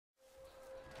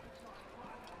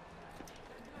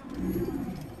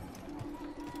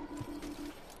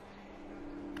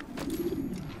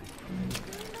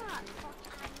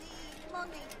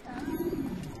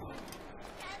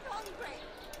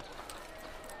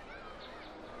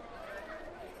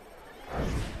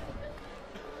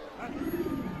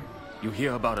You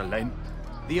hear about Elaine?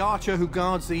 The archer who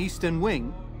guards the eastern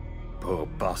wing? Poor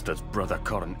bastard's brother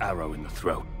caught an arrow in the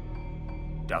throat.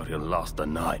 Doubt he'll last the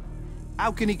night.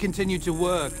 How can he continue to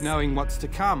work, knowing what's to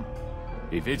come?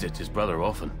 He visits his brother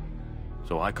often,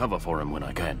 so I cover for him when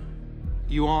I can.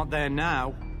 You aren't there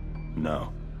now?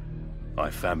 No.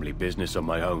 I've family business of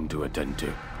my own to attend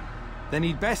to. Then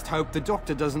he'd best hope the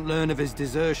doctor doesn't learn of his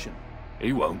desertion.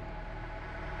 He won't.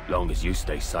 Long as you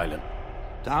stay silent.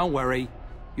 Don't worry.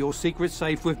 Your secret's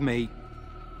safe with me.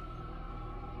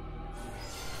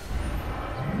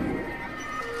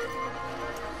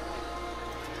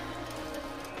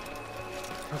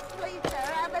 Please, sir,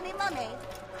 have any money?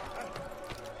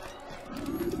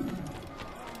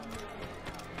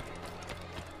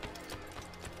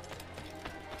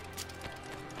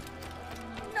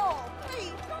 No,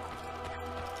 please.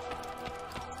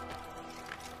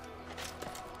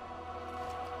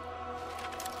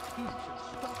 He should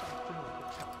stop acting like a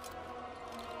child.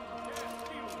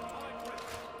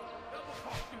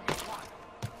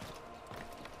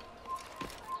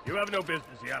 You have no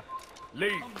business here.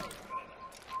 Leave.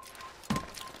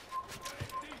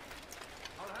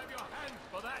 I'll have your hands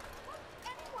for that.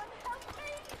 Anyone help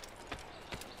me?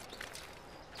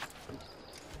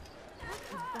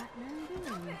 What's that man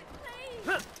doing?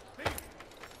 Please.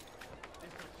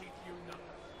 This will teach you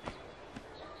nothing.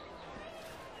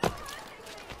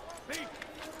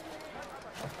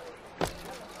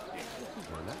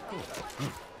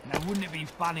 Now, wouldn't it be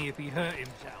funny if he hurt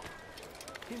himself?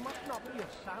 He must not be a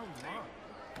sound man.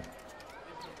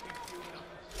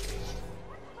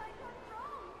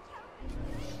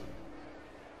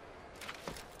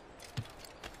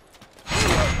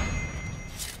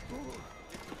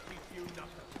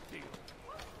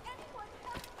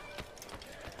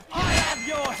 I have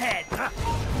your head!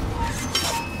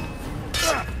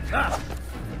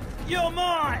 You're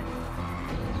mine!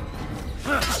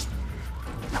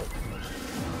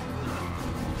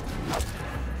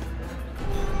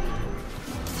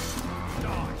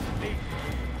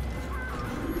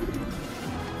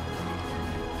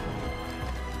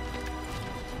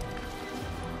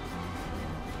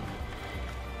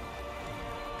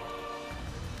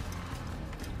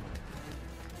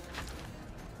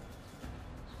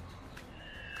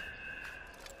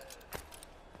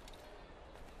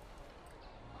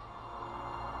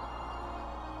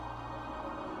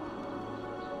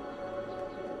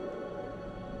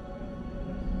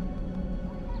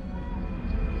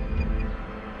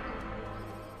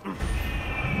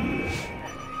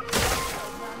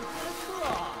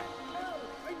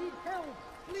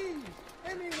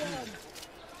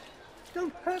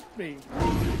 Don't hurt me!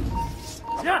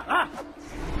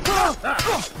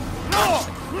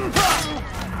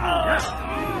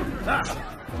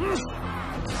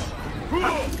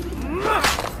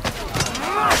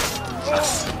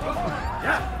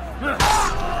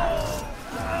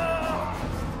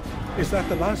 Is that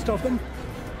the last of them?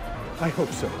 I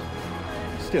hope so.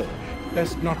 Still,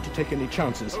 best not to take any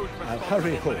chances. I'll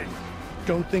hurry home.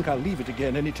 Don't think I'll leave it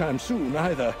again anytime soon,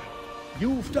 either.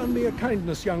 You've done me a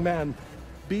kindness, young man.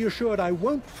 Be assured I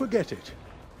won't forget it.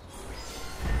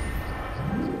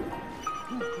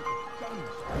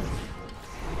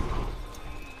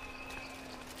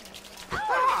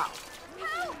 Help!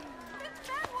 This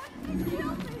man wants to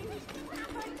kill me! What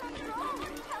have I done wrong?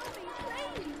 Tell me,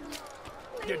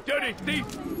 please! You dirty thief!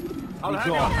 I'll have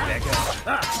Go your on, hands.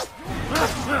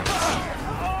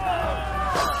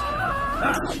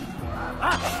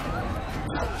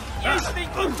 You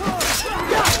think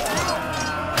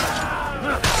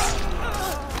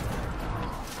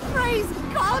Praise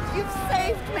God, you've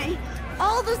saved me!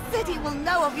 All the city will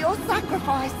know of your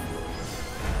sacrifice!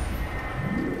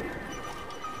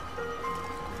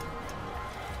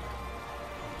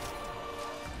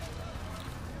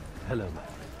 Hello, Mary.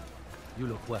 You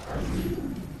look well.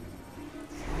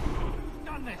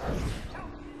 Done this!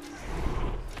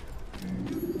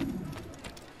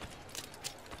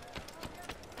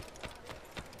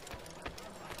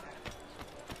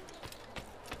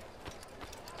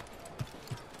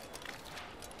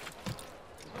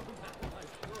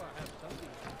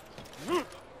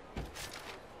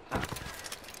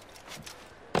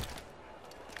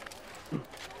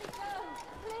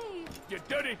 You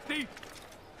dirty thief!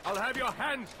 I'll have your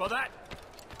hands for that!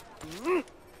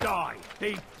 Die,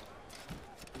 thief!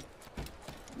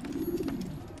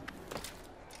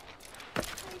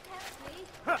 Please help me!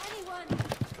 Anyone!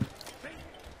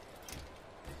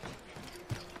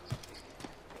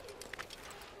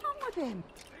 What's wrong with him?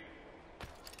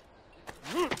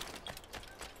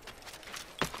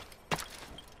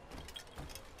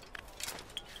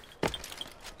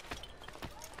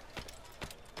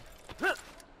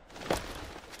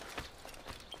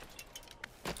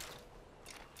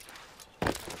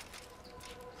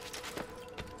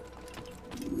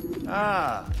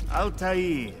 Ah,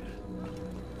 Altair.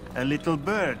 A little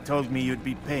bird told me you'd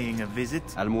be paying a visit.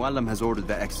 Al-Muallim has ordered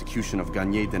the execution of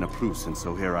Garnier de Naplouse, and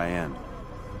so here I am.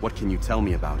 What can you tell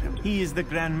me about him? He is the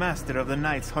Grand Master of the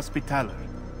Knights Hospitaller,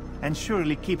 and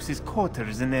surely keeps his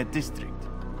quarters in their district.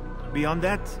 Beyond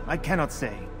that, I cannot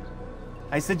say.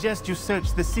 I suggest you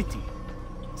search the city.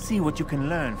 See what you can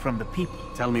learn from the people.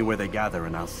 Tell me where they gather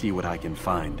and I'll see what I can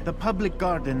find. The public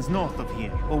gardens north of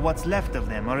here, or what's left of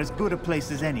them, are as good a place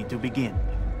as any to begin.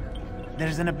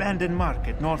 There's an abandoned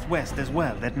market northwest as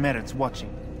well that merits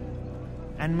watching.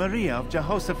 And Maria of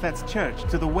Jehoshaphat's church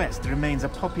to the west remains a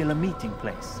popular meeting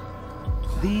place.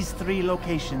 These 3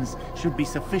 locations should be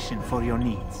sufficient for your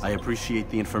needs. I appreciate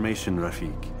the information,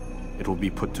 Rafiq. It will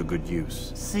be put to good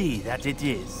use. See that it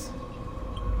is.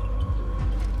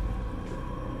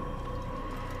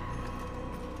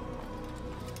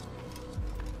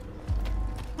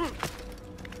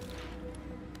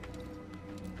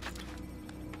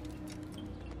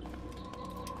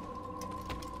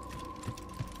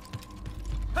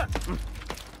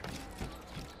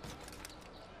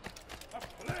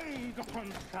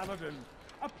 Upon Saladin,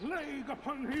 a plague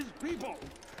upon his people.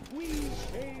 We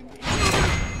came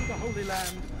into the Holy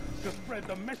Land to spread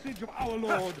the message of our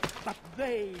Lord, but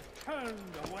they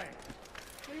turned away.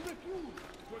 They refused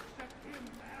to accept him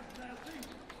as their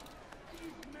savior.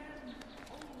 These men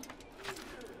hold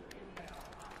evil in their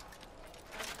hearts.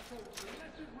 And so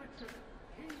blessed Richard,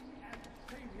 King and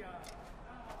Savior,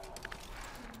 now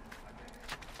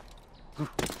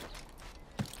again.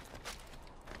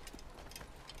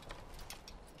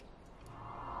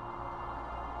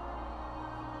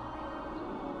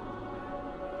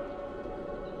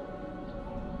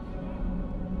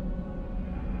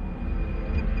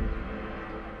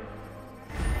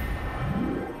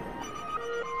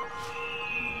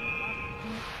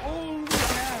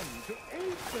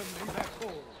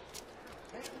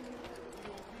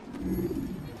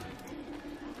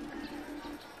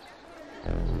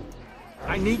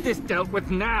 I need this dealt with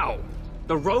now.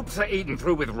 The ropes are eaten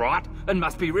through with rot and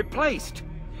must be replaced.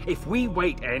 If we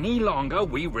wait any longer,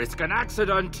 we risk an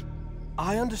accident.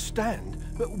 I understand,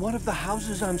 but what of the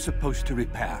houses I'm supposed to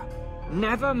repair?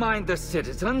 Never mind the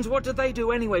citizens. What do they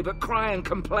do anyway but cry and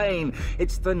complain?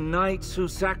 It's the knights who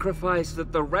sacrifice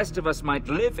that the rest of us might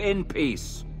live in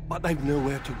peace. But they've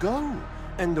nowhere to go,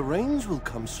 and the rains will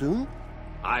come soon.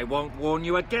 I won't warn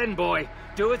you again, boy.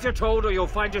 Do as you're told or you'll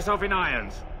find yourself in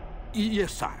irons.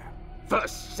 Yes, sire.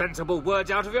 First, sensible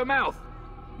words out of your mouth.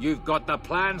 You've got the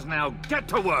plans now. Get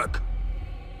to work.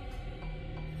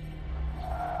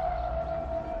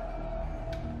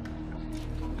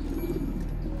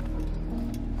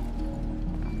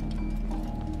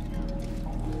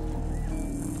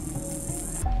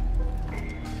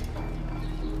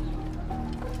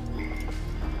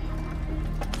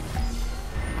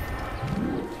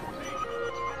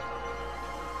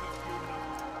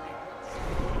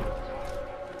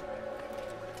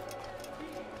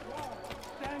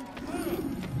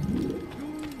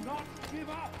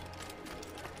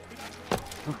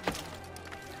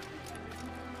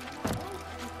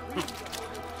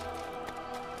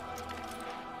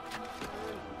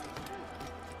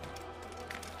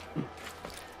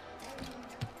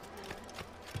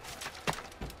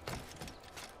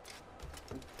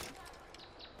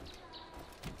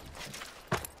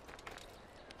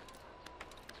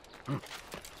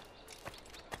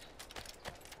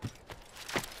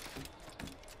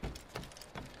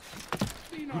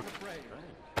 Be not afraid.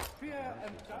 Fear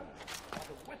and doubt are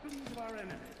the weapons of our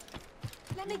enemies.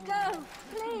 Let me go,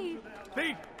 please.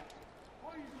 Thief!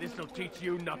 This'll teach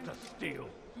you not to steal.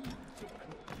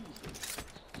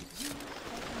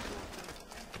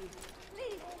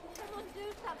 Please, someone do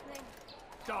something.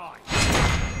 Die!